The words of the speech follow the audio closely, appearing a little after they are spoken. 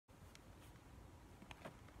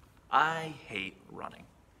I hate running.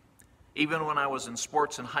 Even when I was in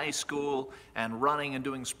sports in high school and running and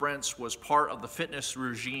doing sprints was part of the fitness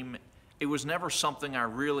regime, it was never something I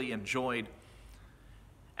really enjoyed.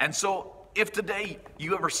 And so if today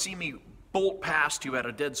you ever see me bolt past you at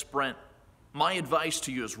a dead sprint, my advice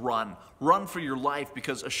to you is run. Run for your life,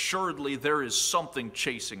 because assuredly there is something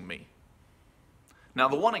chasing me. Now,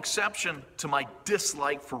 the one exception to my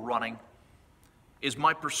dislike for running is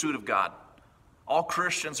my pursuit of God. All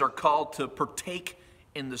Christians are called to partake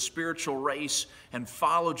in the spiritual race and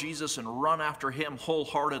follow Jesus and run after Him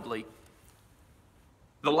wholeheartedly.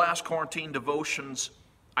 The last quarantine devotions,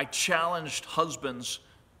 I challenged husbands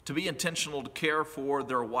to be intentional to care for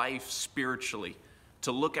their wife spiritually,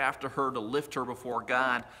 to look after her, to lift her before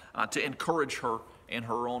God, to encourage her in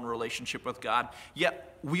her own relationship with God.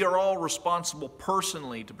 Yet, we are all responsible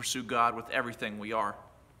personally to pursue God with everything we are.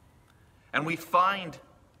 And we find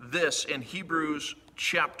this in Hebrews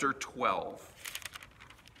chapter 12.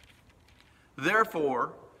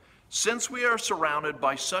 Therefore, since we are surrounded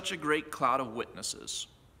by such a great cloud of witnesses,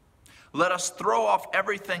 let us throw off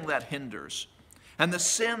everything that hinders and the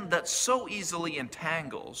sin that so easily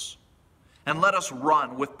entangles, and let us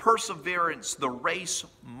run with perseverance the race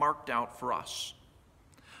marked out for us.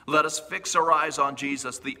 Let us fix our eyes on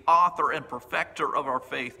Jesus, the author and perfecter of our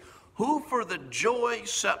faith, who for the joy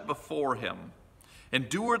set before Him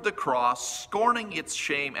endured the cross, scorning its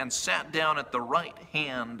shame, and sat down at the right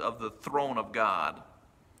hand of the throne of God.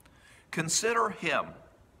 Consider Him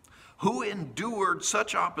who endured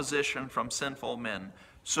such opposition from sinful men,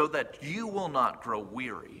 so that you will not grow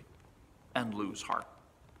weary and lose heart.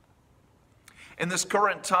 In this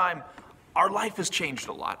current time, our life has changed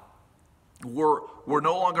a lot. We're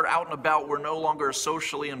no longer out and about. We're no longer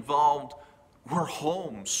socially involved. We're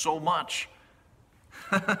home so much.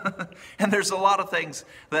 And there's a lot of things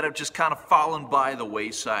that have just kind of fallen by the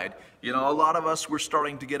wayside. You know, a lot of us, we're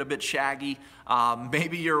starting to get a bit shaggy.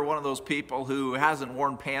 Maybe you're one of those people who hasn't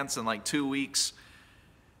worn pants in like 2 weeks.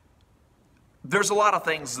 There's a lot of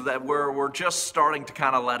things that we're just starting to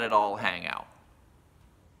kind of let it all hang out.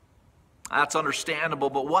 That's understandable,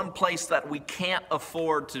 but one place that we can't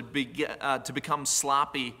afford to become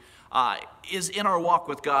sloppy is in our walk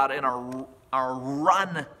with God, in our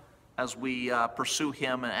run as we pursue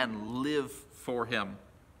Him and live for Him.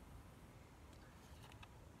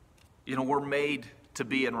 You know, we're made to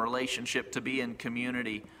be in relationship, to be in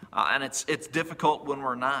community, and it's difficult when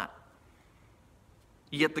we're not.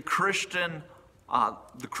 Yet the Christian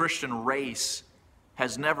race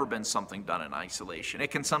has never been something done in isolation.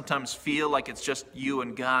 It can sometimes feel like it's just you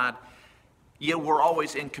and God, yet we're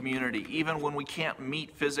always in community. Even when we can't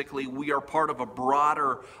meet physically, we are part of a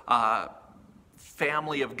broader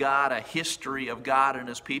family of God, a history of God and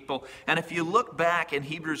His people. And if you look back in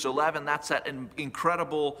Hebrews 11, that's that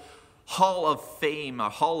incredible Hall of Fame, a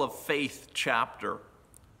Hall of Faith chapter.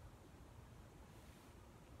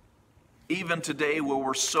 Even today, where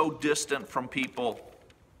we're so distant from people,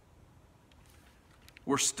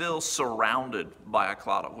 we're still surrounded by a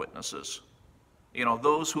cloud of witnesses. You know,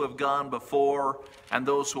 those who have gone before and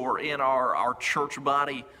those who are in our church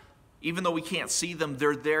body, even though we can't see them,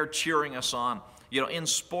 they're there cheering us on. You know, in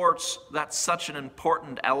sports, that's such an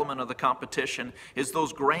important element of the competition, is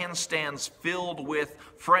those grandstands filled with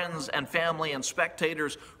friends and family and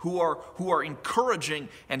spectators who are encouraging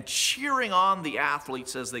and cheering on the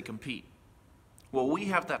athletes as they compete. Well, we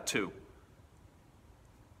have that too.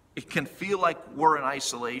 It can feel like we're in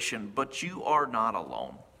isolation, but you are not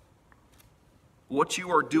alone. What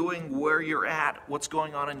you are doing, where you're at, what's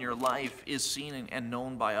going on in your life is seen and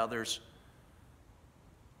known by others.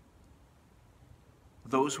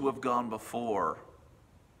 Those who have gone before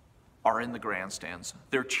are in the grandstands.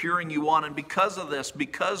 They're cheering you on, and because of this,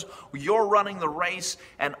 because you're running the race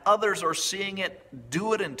and others are seeing it,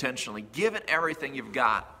 do it intentionally. Give it everything you've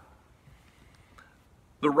got.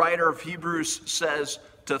 The writer of Hebrews says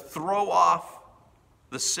to throw off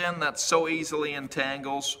the sin that so easily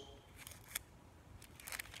entangles,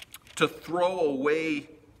 to throw away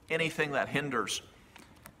anything that hinders.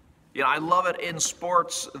 You know, I love it in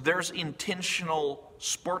sports. There's intentional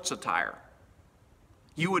sports attire.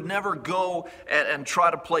 You would never go and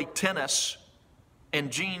try to play tennis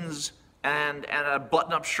in jeans and a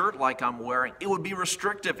button-up shirt like I'm wearing. It would be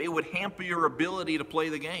restrictive. It would hamper your ability to play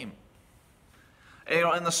the game. You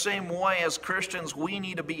know, in the same way as Christians, we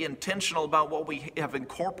need to be intentional about what we have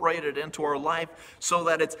incorporated into our life so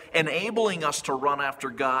that it's enabling us to run after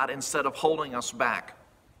God instead of holding us back.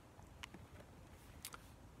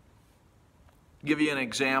 Give you an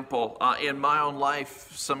example. In my own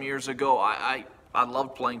life, some years ago, I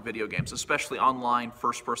loved playing video games, especially online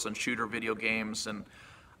first-person shooter video games. And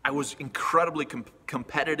I was incredibly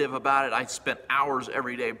competitive about it. I spent hours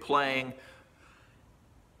every day playing.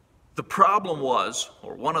 The problem was,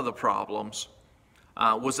 or one of the problems,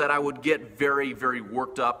 was that I would get very, very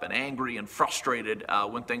worked up and angry and frustrated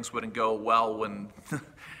when things wouldn't go well, when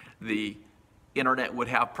the internet would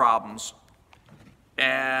have problems.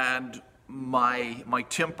 And my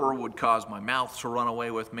temper would cause my mouth to run away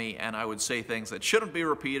with me, and I would say things that shouldn't be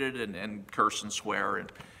repeated and curse and swear,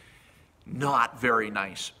 and not very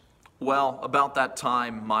nice. Well, about that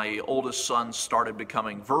time, my oldest son started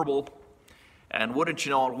becoming verbal. And wouldn't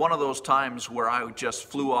you know it, one of those times where I just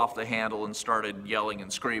flew off the handle and started yelling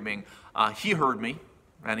and screaming, he heard me,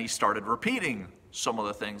 and he started repeating some of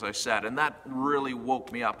the things I said. And that really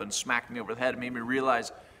woke me up and smacked me over the head and made me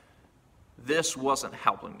realize this wasn't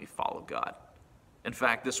helping me follow God. In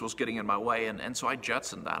fact, this was getting in my way, and so I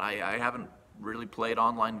jettisoned that. I haven't really played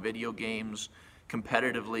online video games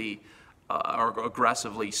competitively or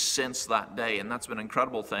aggressively since that day, and that's been an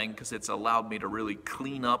incredible thing because it's allowed me to really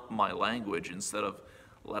clean up my language instead of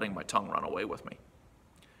letting my tongue run away with me.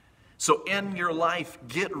 So in your life,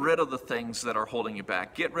 get rid of the things that are holding you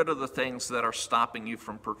back. Get rid of the things that are stopping you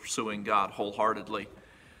from pursuing God wholeheartedly.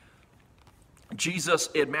 Jesus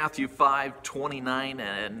in Matthew 5:29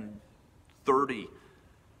 and 30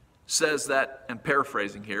 says that, and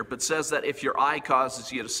paraphrasing here, but says that if your eye causes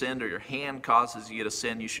you to sin or your hand causes you to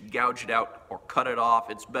sin, you should gouge it out or cut it off.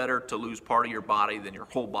 It's better to lose part of your body than your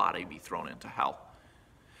whole body be thrown into hell.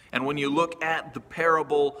 And when you look at the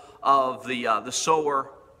parable of the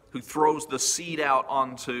sower who throws the seed out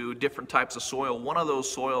onto different types of soil, one of those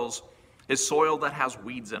soils is soil that has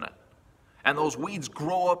weeds in it. And those weeds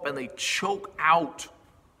grow up and they choke out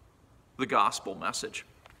the gospel message.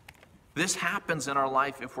 This happens in our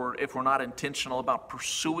life if we're not intentional about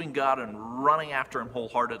pursuing God and running after Him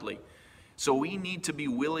wholeheartedly. So we need to be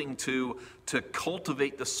willing to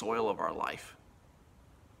cultivate the soil of our life.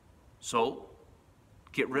 So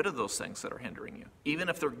get rid of those things that are hindering you, even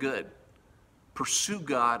if they're good. Pursue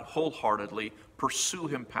God wholeheartedly. Pursue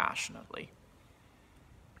Him passionately.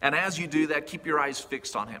 And as you do that, keep your eyes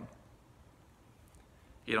fixed on Him.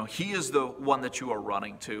 You know, He is the one that you are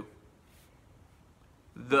running to.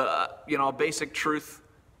 The basic truth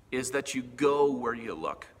is that you go where you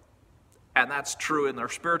look. And that's true in their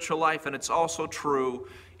spiritual life, and it's also true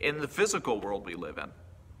in the physical world we live in.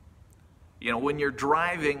 You know, when you're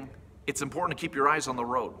driving, it's important to keep your eyes on the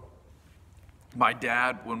road. My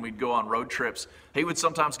dad, when we'd go on road trips, he would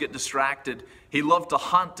sometimes get distracted. He loved to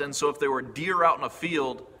hunt, and so if there were deer out in a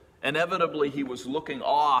field, inevitably he was looking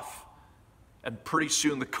off. And pretty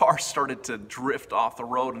soon the car started to drift off the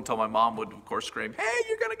road until my mom would, of course, scream, "Hey,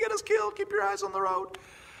 you're going to get us killed. Keep your eyes on the road."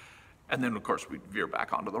 And then, of course, we'd veer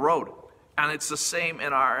back onto the road. And it's the same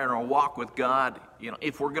in our walk with God. You know,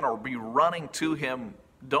 if we're going to be running to Him,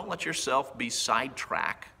 don't let yourself be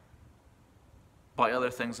sidetracked by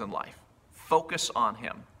other things in life. Focus on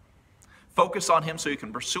Him. Focus on Him so you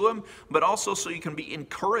can pursue Him, but also so you can be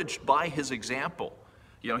encouraged by His example.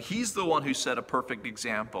 You know, He's the one who set a perfect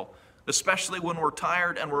example. Especially when we're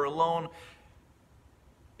tired and we're alone,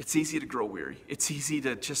 it's easy to grow weary. It's easy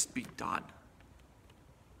to just be done.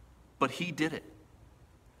 But He did it.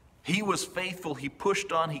 He was faithful. He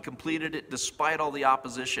pushed on. He completed it despite all the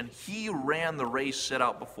opposition. He ran the race set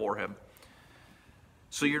out before Him.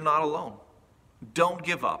 So you're not alone. Don't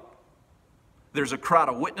give up. There's a crowd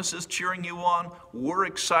of witnesses cheering you on. We're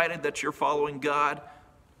excited that you're following God.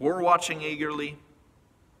 We're watching eagerly.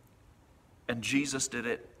 And Jesus did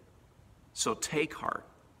it. So take heart,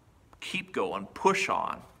 keep going, push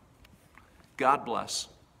on. God bless.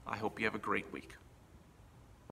 I hope you have a great week.